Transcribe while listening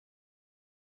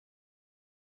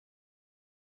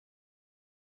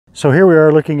So here we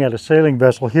are looking at a sailing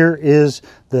vessel. Here is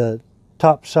the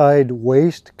top side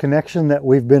waste connection that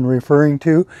we've been referring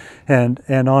to, and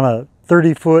on a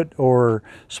 30-foot or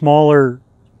smaller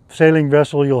sailing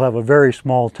vessel you'll have a very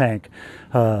small tank,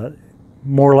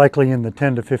 more likely in the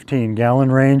 10 to 15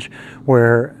 gallon range,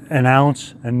 where an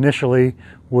ounce initially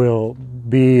will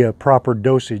be a proper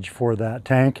dosage for that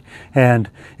tank. And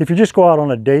if you just go out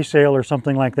on a day sail or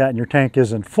something like that and your tank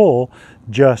isn't full,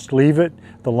 just leave it.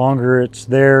 The longer it's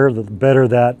there, the better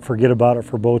that forget about it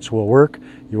for boats will work.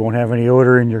 You won't have any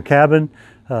odor in your cabin,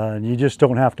 and you just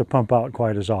don't have to pump out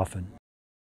quite as often.